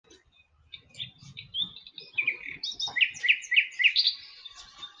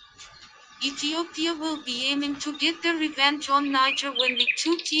Ethiopia will be aiming to get their revenge on Niger when the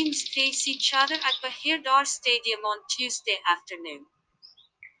two teams face each other at Bahir Dar Stadium on Tuesday afternoon.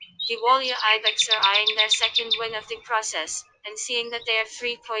 The Walia Ibex are eyeing their second win of the process, and seeing that they are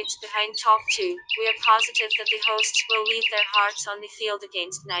 3 points behind top two, we are positive that the hosts will leave their hearts on the field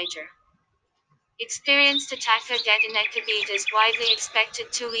against Niger. Experienced attacker Gedin Ekabid is widely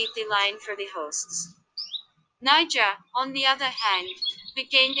expected to lead the line for the hosts. Niger, on the other hand,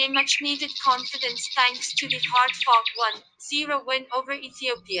 regained a much-needed confidence thanks to the hard-fought 1-0 win over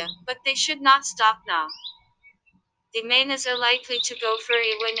Ethiopia, but they should not stop now. The Mainers are likely to go for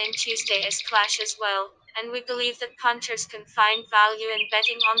a win in Tuesday's clash as well, and we believe that punters can find value in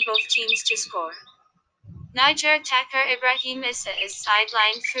betting on both teams to score. Niger attacker Ibrahim Issa is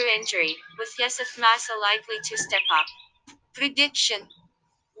sidelined through injury, with Yusuf Massa likely to step up. Prediction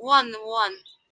 1-1.